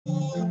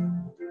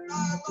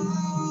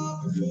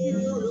bow before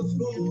your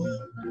throne.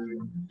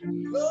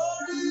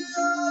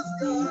 Glorious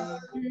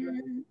God,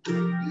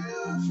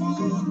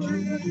 beautiful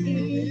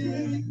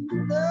King,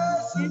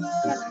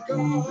 excellent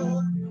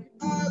God,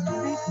 I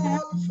bow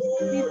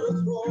before your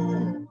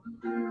throne.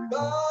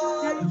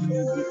 Bow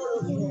before your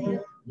throne.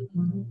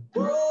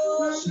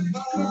 Worship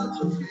at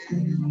your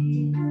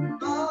feet.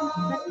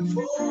 Bow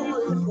before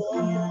your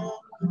throne.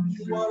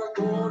 You are a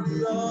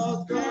glorious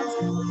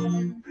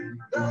God.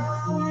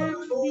 Bow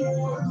before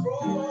your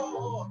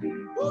throne.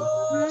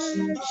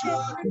 Worship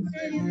at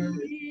your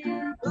feet.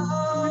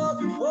 Bow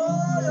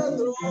before your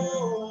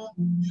throne.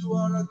 You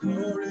are a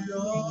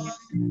glorious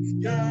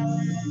God.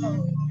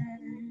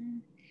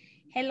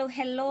 Hello,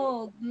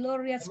 hello,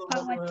 Glorious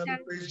Power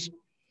Church,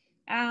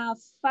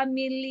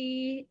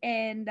 family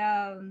and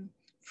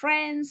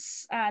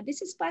friends.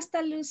 This is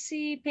Pastor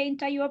Lucy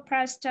Painter, your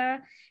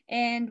pastor,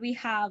 and we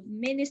have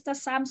Minister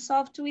Sam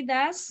Soft with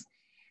us.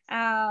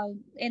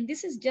 And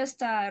this is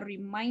just a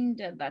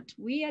reminder that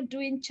we are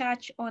doing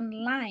church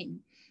online.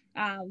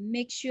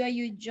 Make sure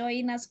you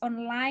join us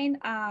online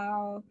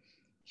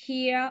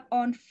here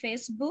on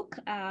Facebook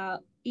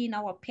in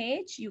our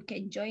page. You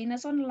can join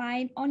us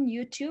online on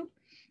YouTube.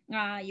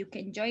 You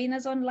can join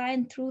us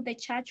online through the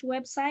church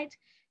website.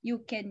 You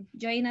can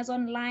join us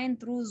online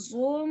through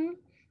Zoom.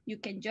 You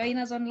can join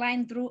us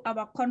online through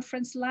our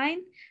conference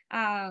line,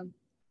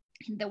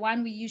 the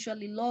one we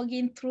usually log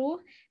in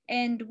through.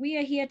 And we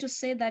are here to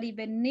say that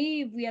even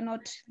if we are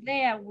not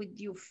there with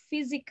you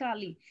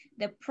physically,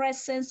 the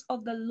presence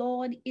of the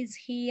Lord is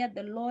here.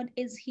 The Lord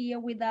is here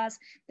with us.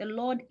 The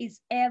Lord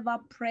is ever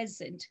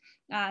present.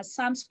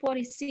 Psalms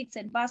 46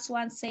 and verse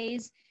 1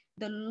 says,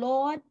 the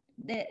Lord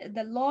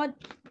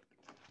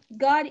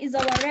God is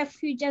our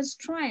refuge and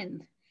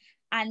strength,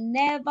 a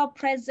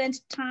never-present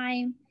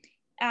time,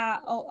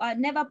 or a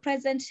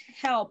never-present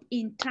help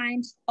in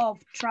times of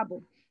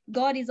trouble.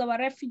 God is our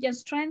refuge and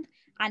strength,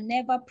 a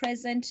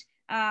never-present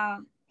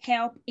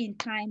help in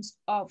times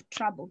of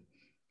trouble.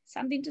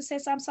 Something to say,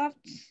 Samsoft?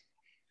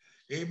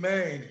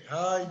 Amen.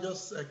 I'm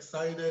just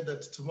excited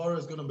that tomorrow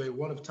is going to be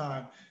one of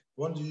time.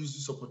 We want to use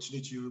this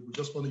opportunity. We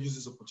just want to use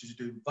this opportunity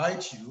to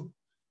invite you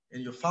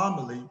and your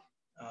family,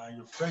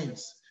 your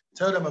friends.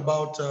 Tell them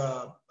about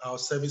our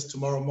service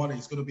tomorrow morning.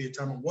 It's going to be a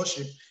time of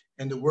worship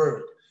and the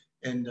word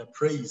and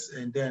praise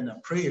and then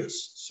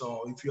prayers.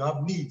 So if you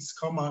have needs,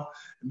 come on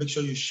and make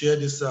sure you share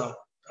this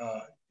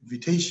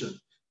invitation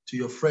to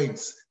your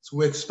friends. So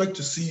we expect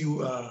to see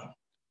you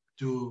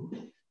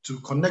to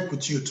connect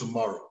with you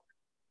tomorrow.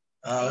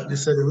 They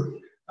said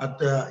at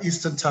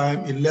Eastern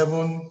time,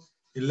 11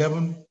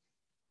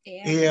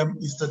 a.m.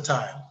 Eastern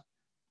time.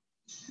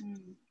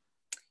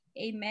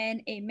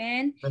 Amen,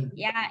 amen.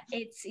 Yeah,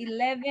 it's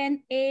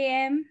 11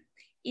 a.m.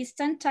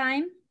 Eastern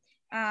time.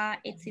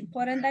 It's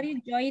important that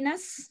you join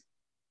us.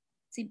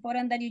 It's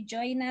important that you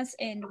join us,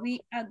 and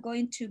we are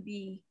going to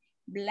be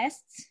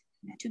blessed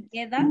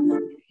together.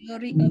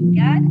 Glory of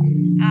God.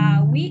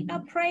 We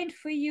are praying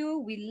for you.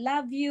 We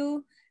love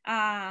you.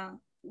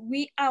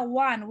 We are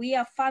one. We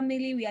are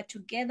family. We are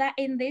together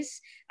in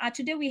this.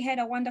 Today we had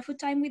a wonderful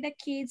time with the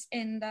kids,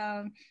 and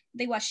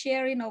they were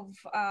sharing of,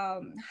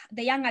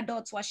 the young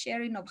adults were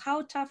sharing of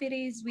how tough it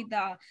is with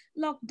the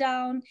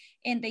lockdown,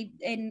 and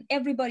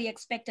everybody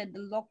expected the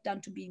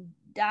lockdown to be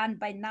done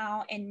by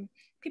now, and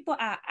people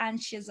are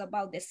anxious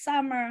about the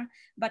summer.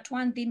 But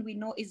one thing we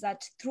know is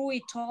that through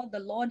it all, the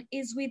Lord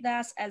is with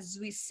us as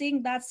we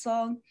sing that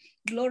song,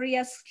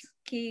 Glorious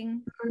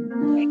King,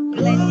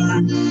 Glorious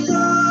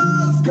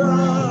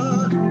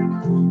God,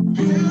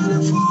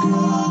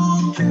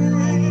 beautiful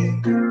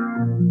King,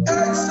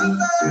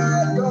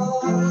 excellent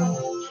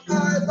God,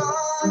 I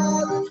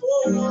bow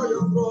before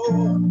your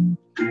throne.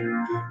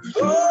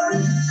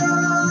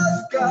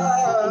 Glorious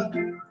God,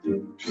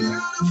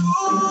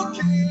 beautiful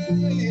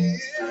King,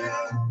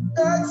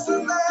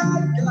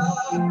 excellent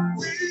God,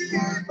 we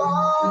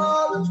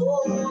bow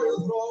before your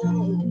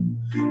throne.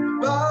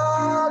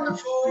 Bow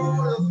before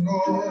your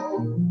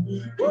throne,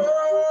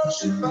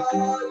 worship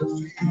at your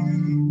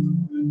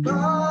feet.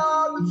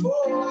 Bow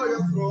before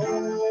your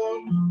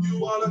throne, you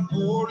are a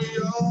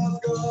glorious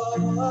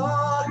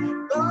God.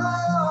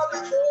 Bow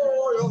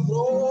before your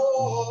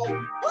throne,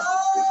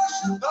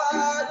 worship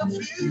at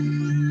your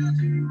feet.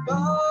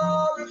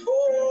 Bow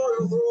before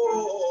your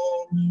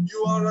throne, you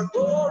are a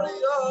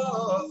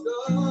glorious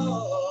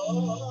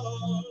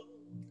God.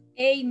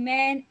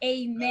 Amen,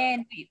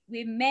 amen.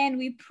 Amen.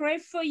 We pray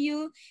for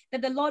you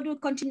that the Lord will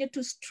continue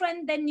to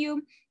strengthen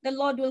you. The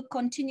Lord will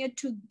continue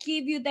to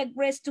give you the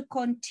grace to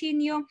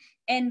continue.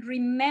 And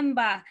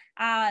remember,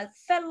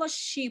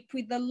 fellowship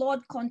with the Lord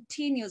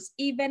continues.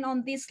 Even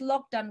on this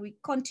lockdown, we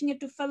continue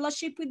to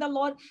fellowship with the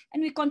Lord,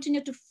 and we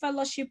continue to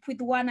fellowship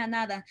with one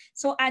another.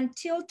 So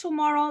until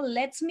tomorrow,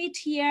 let's meet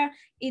here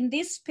in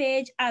this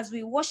page as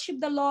we worship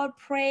the Lord,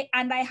 pray,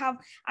 and I have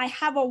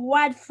a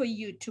word for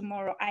you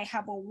tomorrow. I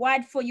have a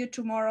word for you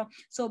tomorrow.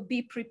 So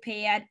be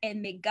prepared,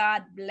 and may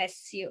God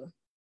bless you.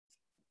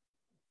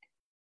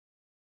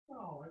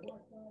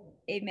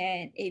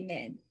 Amen.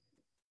 Amen.